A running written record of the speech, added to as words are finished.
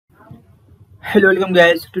Hello, welcome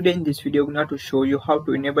guys. Today in this video I'm going to show you how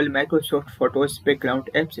to enable Microsoft Photos background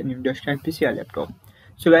apps in Windows 10 PC or laptop.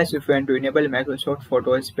 So guys, if you want to enable Microsoft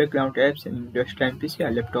Photos background apps in Windows 10 PC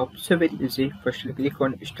or laptop, so very easy. First click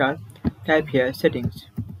on Start, type here Settings,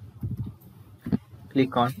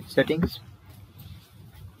 click on Settings.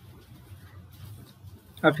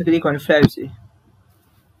 After click on Privacy.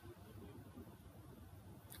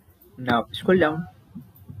 Now scroll down.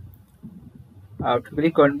 After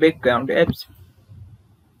click on Background Apps.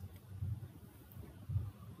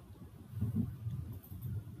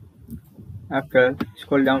 After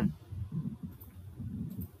scroll down.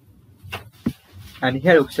 And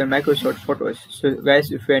here option Microsoft Photos. So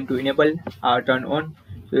guys, if you want to enable or turn on,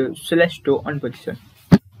 so select to on position.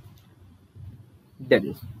 That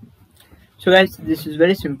is. So guys, this is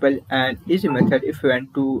very simple and easy method if you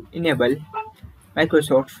want to enable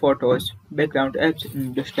Microsoft Photos background apps in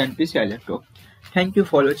Windows 10 PC or laptop. Thank you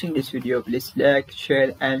for watching this video. Please like,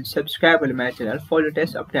 share and subscribe to my channel for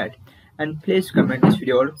latest update. And please comment this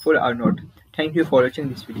video full or not. Thank you for watching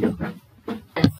this video.